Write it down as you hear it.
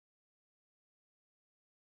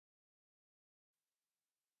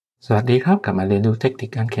สวัสดีครับกลับมาเรียนรู้เทคนิค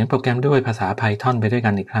การเขียนโปรแกรมด้วยภาษา Python ไปด้วยกั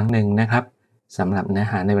นอีกครั้งหนึ่งนะครับสำหรับเนื้อ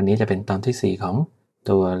หาในวันนี้จะเป็นตอนที่4ของ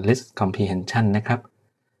ตัว list comprehension นะครับ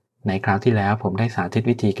ในคราวที่แล้วผมได้สาธิต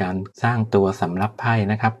วิธีการสร้างตัวสำรับไพ่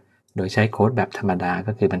นะครับโดยใช้โค้ดแบบธรรมดา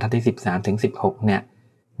ก็คือบรรทัดที่13ถึง16เนี่ย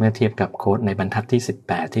เมื่อเทียบกับโค้ดในบรรทัดที่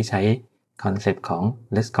18ที่ใช้คอนเซปต์ของ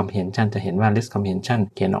list comprehension จะเห็นว่า list comprehension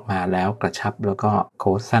เขียนออกมาแล้วกระชับแล้วก็โ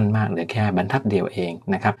ค้ดสั้นมากเหลือแค่บรรทัดเดียวเอง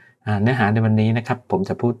นะครับเนื้อหาในวันนี้นะครับผม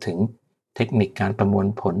จะพูดถึงเทคนิคการประมวล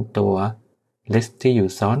ผลตัว list ที่อยู่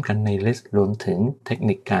ซ้อนกันใน list รวมถึงเทค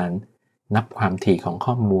นิคการนับความถี่ของ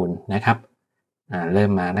ข้อมูลนะครับเริ่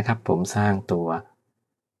มมานะครับผมสร้างตัว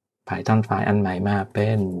Python ไฟล์อันใหม่มาเป็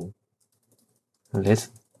น list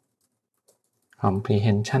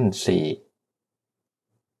comprehension 4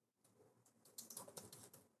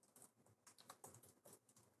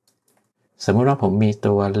สมมุติว่าผมมี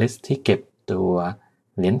ตัว list ที่เก็บตัว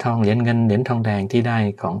เหรียญทองเหรียญเงินเหรียญทองแดงที่ได้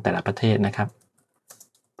ของแต่ละประเทศนะครับ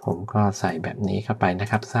ผมก็ใส่แบบนี้เข้าไปนะ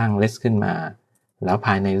ครับสร้าง list ขึ้นมาแล้วภ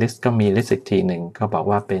ายใน list ก็มี list อีกทีหนึ่งก็บอก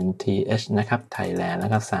ว่าเป็น th นะครับ Thailand แล้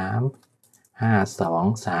วก็3 5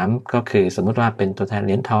 2 3ก็คือสมมุติว่าเป็นตัวแทนเห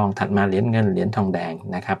รียญทองถัดมาเหรียญเงินเหรียญทองแดง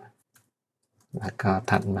นะครับแล้วก็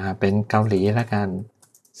ถัดมาเป็นเกาหลีละกัน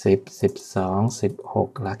10 12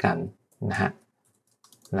 16ละกันนะฮะ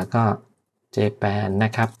แล้วก็เจแปนน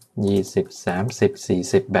ะครับ20 30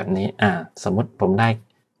 40แบบนี้สมมติผมได้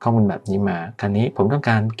ข้อมูลแบบนี้มาคราวนี้ผมต้อง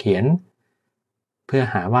การเขียนเพื่อ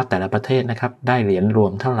หาว่าแต่ละประเทศนะครับได้เหรียญรว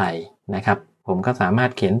มเท่าไหร่นะครับผมก็สามาร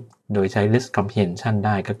ถเขียนโดยใช้ list comprehension ไ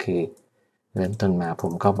ด้ก็คือเริ่มต้นมาผ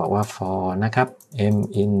มก็บอกว่า for นะครับ m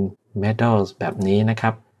in medals แบบนี้นะค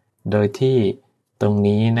รับโดยที่ตรง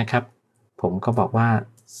นี้นะครับผมก็บอกว่า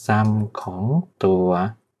sum ของตัว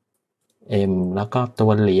m แล้วก็ตั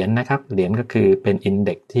วเหรียญนะครับเหรียญก็คือเป็น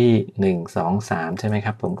index ที่1 2 3ใช่ไหมค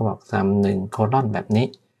รับผมก็บอก sum 1 colon แบบนี้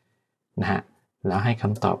นะฮะแล้วให้ค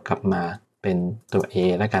ำตอบกลับมาเป็นตัว a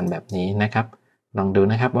แล้วกันแบบนี้นะครับลองดู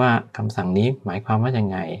นะครับว่าคำสั่งนี้หมายความว่ายัง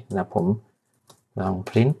ไงแล้วผมลอง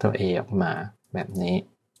print ตัว a ออกมาแบบนี้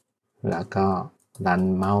แล้วก็ run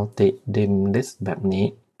multi dim list แบบนี้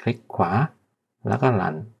คลิกขวาแล้วก็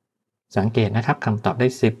runสังเกตนะครับคำตอบได้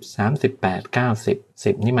10 38 90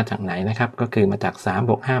 10นี่มาจากไหนนะครับก็คือมาจาก3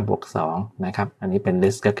บวก5บวก2นะครับอันนี้เป็น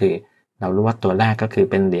list ก็คือเรารู้ว่าตัวแรกก็คือ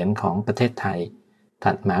เป็นเหรียญของประเทศไทย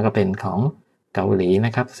ถัดมาก็เป็นของเกาหลีน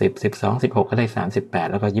ะครับ10 12 16ก็ได้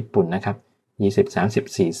38แล้วก็ญี่ปุ่นนะครับ20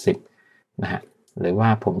 30 40นะฮะหรือว่า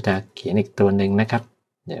ผมจะเขียนอีกตัวหนึ่งนะครับ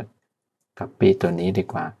เดี๋ยว copy ตัวนี้ดี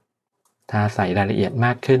กว่าถ้าใส่รายละเอียดม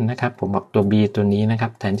ากขึ้นนะครับผมบอกตัว b ตัวนี้นะครั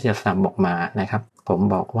บแทนที่จะซ้ำออกมานะครับผม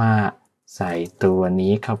บอกว่าใส่ตัว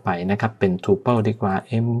นี้เข้าไปนะครับเป็น tuple ดีกว่า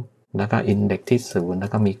m แล้วก็ index ที่0แล้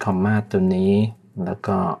วก็มี comma ตัวนี้แล้ว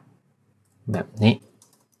ก็แบบนี้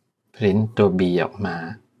print ตัว b ออกมา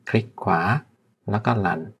คลิกขวาแล้วก็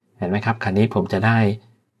run เห็นไหมครับคราวนี้ผมจะได้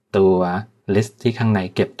ตัว list ที่ข้างใน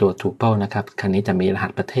เก็บตัว tuple นะครับคราวนี้จะมีรหั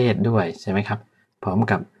สประเทศด้วยใช่ไหมครับพร้อม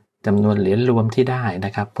กับจำนวนเหรียญรวมที่ได้น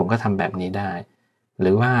ะครับผมก็ทำแบบนี้ได้ห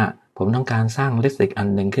รือว่าผมต้องการสร้าง list อีกอัน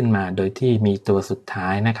หนึ่งขึ้นมาโดยที่มีตัวสุดท้า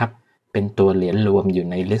ยนะครับเป็นตัวเหรียญรวมอยู่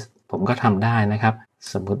ใน list ผมก็ทำได้นะครับ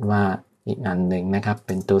สมมุติว่าอีกอันหนึ่งนะครับเ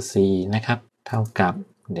ป็นตัว c นะครับเท่ากับ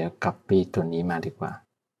เดี๋ยว copy ตัวนี้มาดีกว่า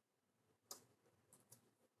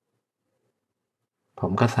ผ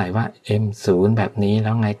มก็ใส่ว่า M0 แบบนี้แล้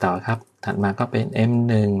วไงต่อครับถัดมาก็เป็น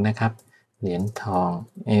M1 นะครับเหรียญทอง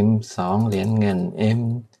M2 เหรียญเงิน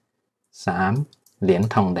M3 เหรียญ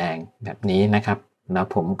ทองแดงแบบนี้นะครับแล้ว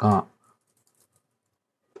ผมก็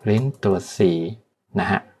print ตัว 4 นะ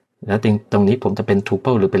ฮะแล้วตรงนี้ผมจะเป็น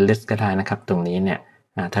tuple หรือเป็น list ก็ได้นะครับตรงนี้เนี่ย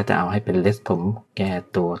ถ้าจะเอาให้เป็น list ผมแก้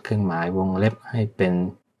ตัวเครื่องหมายวงเล็บให้เป็น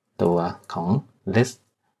ตัวของ list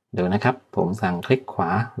ดูนะครับผมสั่งคลิกขวา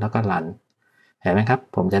แล้วก็ run เห็นไหมครับ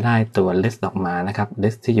ผมจะได้ตัว list ออกมานะครับ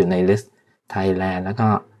list ที่อยู่ใน list Thailand แล้วก็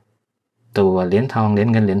ตัวเหรียญทองเหรียญ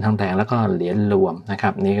เงินเหรียญทองแดงแล้วก็เหรียญรวมนะครั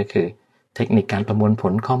บนี่ก็คือเทคนิคการประมวลผ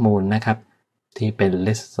ลข้อมูลนะครับที่เป็น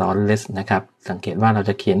list ซ้อน list นะครับสังเกตว่าเรา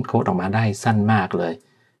จะเขียนโค้ดออกมาได้สั้นมากเลย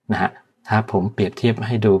นะฮะถ้าผมเปรียบเทียบใ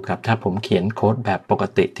ห้ดูกับถ้าผมเขียนโค้ดแบบปก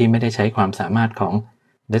ติที่ไม่ได้ใช้ความสามารถของ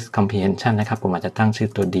list comprehension นะครับผมอาจจะตั้งชื่อ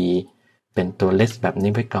ตัว d เป็นตัว list แบบ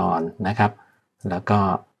นี้ไว้ก่อนนะครับแล้วก็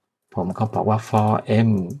ผมก็บอกว่า for m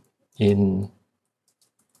in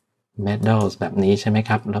medals แบบนี้ใช่ไหม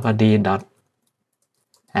ครับแล้วก็ d dot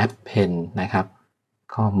append นะครับ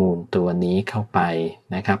ข้อมูลตัวนี้เข้าไป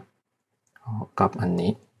นะครับก๊อปอัน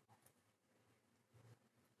นี้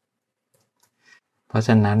เพราะฉ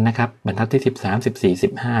ะนั้นนะครับบรรทัดที่13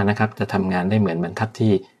 14 15นะครับจะทำงานได้เหมือนบรรทัด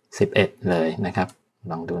ที่11เลยนะครับ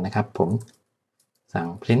ลองดูนะครับผมสั่ง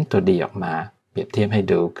print ตัว d ออกมาเปรียบเทียบให้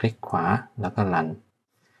ดูคลิกขวาแล้วก็ run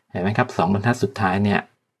เห็นไหมครับ2บรรทัดสุดท้ายเนี่ย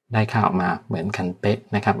ได้ค่าออกมาเหมือนกันเป๊ะ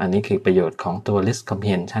นะครับอันนี้คือประโยชน์ของตัว list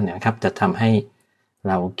comprehension นะครับจะทำให้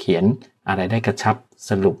เราเขียนอะไรได้กระชับ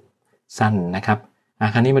สรุปสั้นนะครับ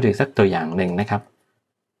คราวนี้มาดูสักตัวอย่างหนึ่งนะครับ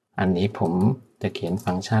อันนี้ผมจะเขียน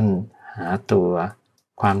ฟังก์ชันหาตัว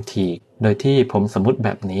ความถี่โดยที่ผมสมมุติแบ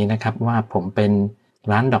บนี้นะครับว่าผมเป็น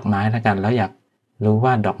ร้านดอกไม้แล้วกันแล้วอยากรู้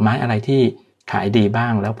ว่าดอกไม้อะไรที่ขายดีบ้า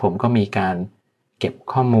งแล้วผมก็มีการเก็บ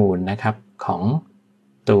ข้อมูลนะครับของ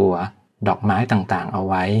ตัวดอกไม้ต่างๆเอา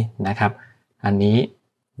ไว้นะครับอันนี้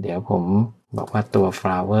เดี๋ยวผมบอกว่าตัว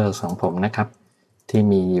flowers ของผมนะครับที่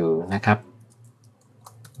มีอยู่นะครับ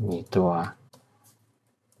มีตัว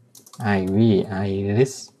ivy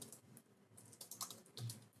iris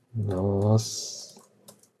rose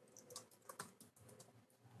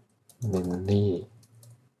lily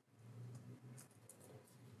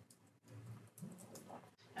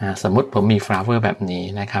สมมุติผมมี flower แบบนี้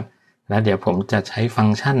นะครับแล้วเดี๋ยวผมจะใช้ฟัง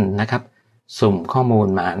ก์ชันนะครับสุ่มข้อมูล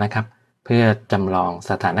มานะครับเพื่อจำลอง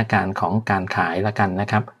สถานการณ์ของการขายละกันนะ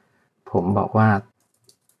ครับผมบอกว่า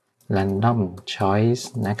random choice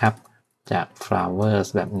นะครับจาก flowers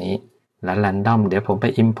แบบนี้และ random เดี๋ยวผมไป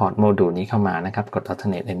import โมดูลนี้เข้ามานะครับกด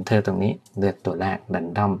alternate enter ตรงนี้เลือกตัวแรก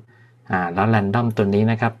random แล้ว random ตัวนี้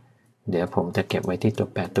นะครับเดี๋ยวผมจะเก็บไว้ที่ตัว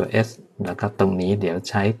แปรตัว s แล้วก็ตรงนี้เดี๋ยว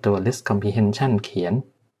ใช้ตัว list comprehension เขียน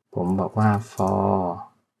ผมบอกว่า for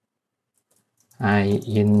i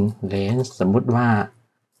in range สมมุติว่า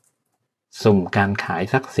สุ่มการขาย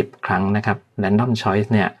สัก10ครั้งนะครับ random choice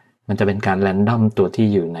เนี่ยมันจะเป็นการ random ตัวที่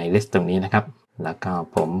อยู่ใน list ตรงนี้นะครับแล้วก็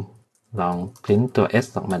ผมลอง print ตัว s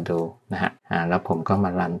ออกมาดูนะฮะแล้วผมก็มา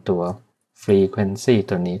รันตัว frequency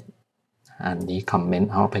ตัวนี้อันนี้ comment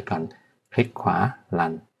out ไปก่อนคลิกขวา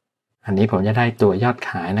run อันนี้ผมจะได้ตัวยอด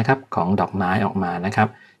ขายนะครับของดอกไม้ออกมานะครับ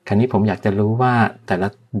คราวนี้ผมอยากจะรู้ว่าแต่ละ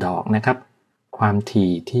ดอกนะครับความ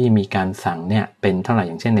ถี่ที่มีการสั่งเนี่ยเป็นเท่าไหร่อ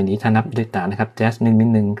ย่างเช่นในนี้ถ้านับด้วยตานะครับ Jasmine มี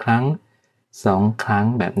1ครั้ง2ครั้ง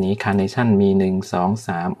แบบนี้ Carnation มี1 2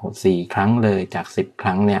 3 4ครั้งเลยจาก10ค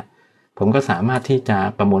รั้งเนี่ยผมก็สามารถที่จะ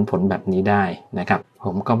ประมวลผลแบบนี้ได้นะครับผ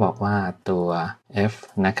มก็บอกว่าตัว f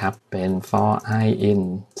นะครับเป็น for i in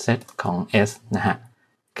set ของ s นะฮะ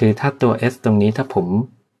คือถ้าตัว s ตรงนี้ถ้าผม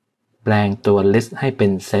แปลงตัว list ให้เป็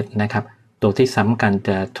น set นะครับตัวที่ซ้ำกันจ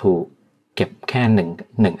ะถูกเก็บแค่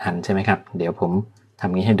1อันใช่ไหมครับเดี๋ยวผมท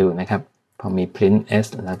ำงี้ให้ดูนะครับพอมี print s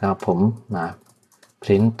แล้วก็ผมมา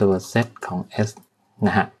print ตัว set ของ s น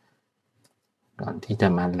ะฮะก่อนที่จะ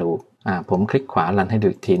มา loopผมคลิกขวารันให้ดู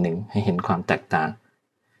อีกทีหนึ่งให้เห็นความแตกต่าง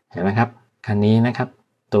เห็นไหมครับคราวนี้นะครับ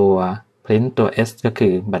ตัว print ตัว s ก็คื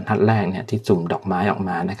อบรรทัดแรกเนี่ยที่สุ่มดอกไม้ออกม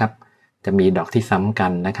านะครับจะมีดอกที่ซ้ำกั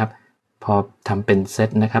นนะครับพอทำเป็นเซต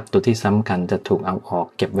นะครับตัวที่ซ้ำกันจะถูกเอาออก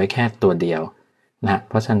เก็บไว้แค่ตัวเดียวนะ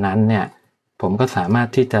เพราะฉะนั้นเนี่ยผมก็สามารถ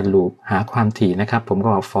ที่จะ loop หาความถี่นะครับผมก็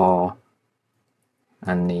บอก for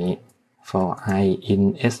อันนี้ for i in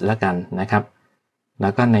s แล้วกันนะครับแล้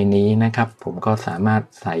วก็ในนี้นะครับผมก็สามารถ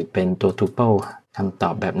ใส่เป็นตัว tuple คำตอ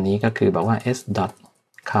บแบบนี้ก็คือบอกว่า s dot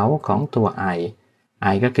count ของตัว i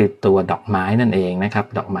ก็คือตัวดอกไม้นั่นเองนะครับ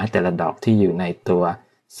ดอกไม้แต่ละดอกที่อยู่ในตัว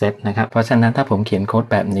เซตนะครับเพราะฉะนั้นถ้าผมเขียนโค้ด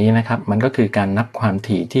แบบนี้นะครับมันก็คือการนับความ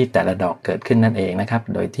ถี่ที่แต่ละดอกเกิดขึ้นนั่นเองนะครับ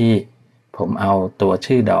โดยที่ผมเอาตัว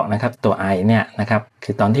ชื่อดอกนะครับตัว i เนี่ยนะครับ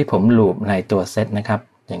คือตอนที่ผมลูปในตัวเซตนะครับ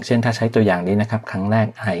อย่างเช่นถ้าใช้ตัวอย่างนี้นะครับครั้งแรก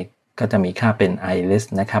i ก็จะมีค่าเป็น i list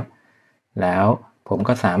นะครับแล้วผม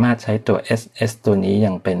ก็สามารถใช้ตัว s ตัวนี้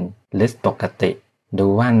ยังเป็น list ปกติดู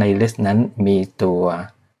ว่าใน list นั้นมีตัว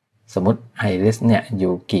สมมติ i list เนี่ยอ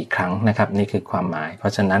ยู่กี่ครั้งนะครับนี่คือความหมายเพรา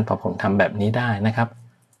ะฉะนั้นพอผมทำแบบนี้ได้นะครับ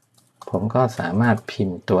ผมก็สามารถพิม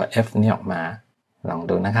พ์ตัว f นี่ออกมาลอง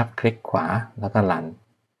ดูนะครับคลิกขวาแล้วก็รัน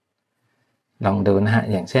ลองดูนะฮะ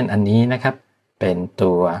อย่างเช่นอันนี้นะครับเป็น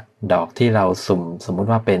ตัวดอกที่เราสุ่มสมมุติ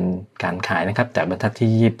ว่าเป็นการขายนะครับจากบรรทัด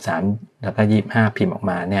ที่23แล้วก็25พิมพ์ออก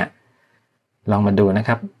มาเนี่ยลองมาดูนะค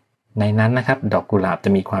รับในนั้นนะครับดอกกุหลาบจะ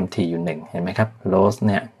มีความถี่อยู่1เห็นไหมครับโรสเ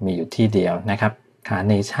นี่ยมีอยู่ที่เดียวนะครับคาร์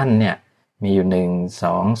เนชั่นเนี่ยมีอยู่1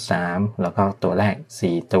 2 3แล้วก็ตัวแรก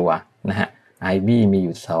4ตัวนะฮะIvy มีอ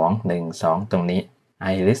ยู่2 1 2ตรงนี้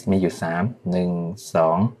Iris มีอยู่3 1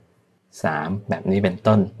 2 3แบบนี้เป็น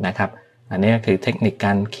ต้นนะครับอันนี้ก็คือเทคนิคก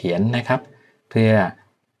ารเขียนนะครับเพื่อ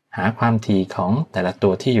หาความถี่ของแต่ละตั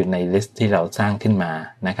วที่อยู่ใน list ที่เราสร้างขึ้นมา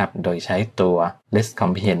นะครับโดยใช้ตัว list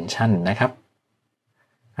comprehension นะครับ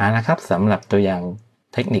นะครับสำหรับตัวอย่าง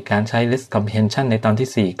เทคนิคการใช้ list comprehension ในตอน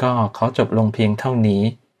ที่4ก็ขอจบลงเพียงเท่านี้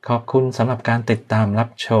ขอบคุณสำหรับการติดตามรับ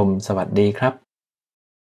ชมสวัสดีครับ